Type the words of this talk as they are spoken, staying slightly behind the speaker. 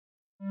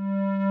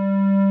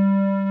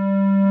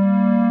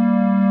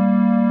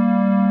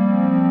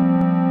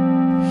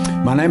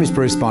My name is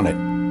Bruce Bonnet.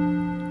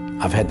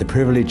 I've had the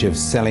privilege of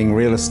selling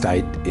real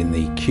estate in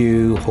the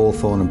Kew,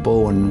 Hawthorn and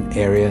Balwyn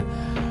area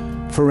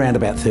for around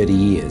about 30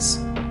 years.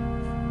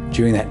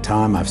 During that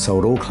time, I've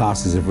sold all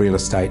classes of real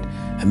estate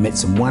and met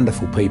some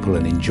wonderful people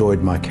and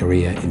enjoyed my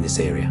career in this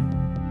area.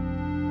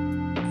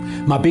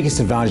 My biggest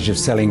advantage of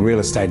selling real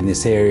estate in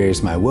this area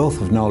is my wealth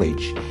of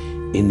knowledge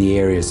in the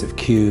areas of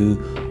Kew,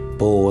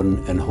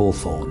 Balwyn and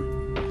Hawthorn.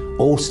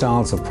 All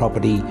styles of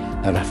property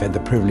that I've had the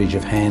privilege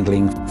of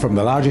handling, from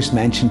the largest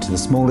mansion to the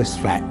smallest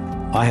flat,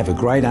 I have a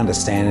great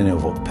understanding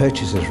of what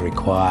purchasers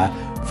require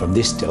from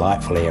this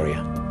delightful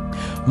area.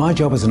 My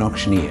job as an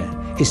auctioneer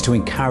is to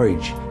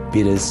encourage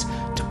bidders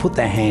to put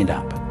their hand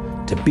up,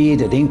 to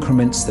bid at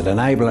increments that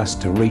enable us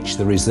to reach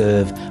the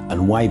reserve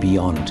and way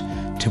beyond,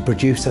 to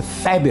produce a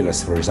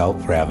fabulous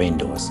result for our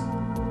vendors.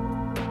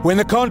 When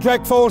the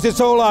contract falls, it's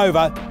all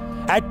over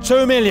at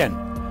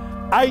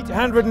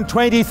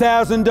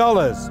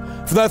 $2,820,000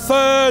 for the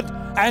third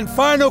and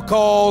final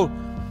call.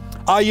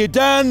 Are you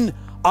done?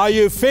 Are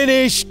you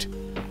finished?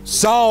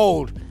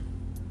 Sold.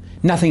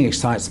 Nothing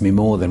excites me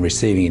more than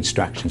receiving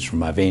instructions from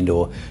my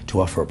vendor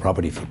to offer a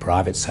property for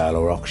private sale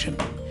or auction.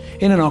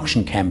 In an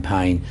auction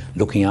campaign,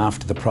 looking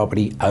after the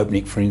property,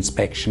 opening it for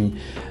inspection,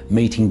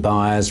 meeting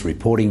buyers,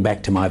 reporting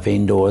back to my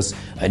vendors,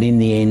 and in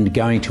the end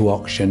going to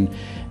auction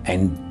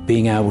and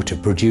being able to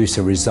produce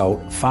a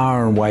result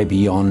far and way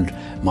beyond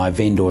my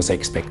vendors'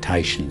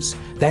 expectations.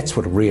 That's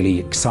what really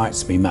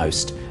excites me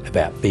most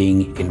about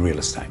being in real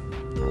estate.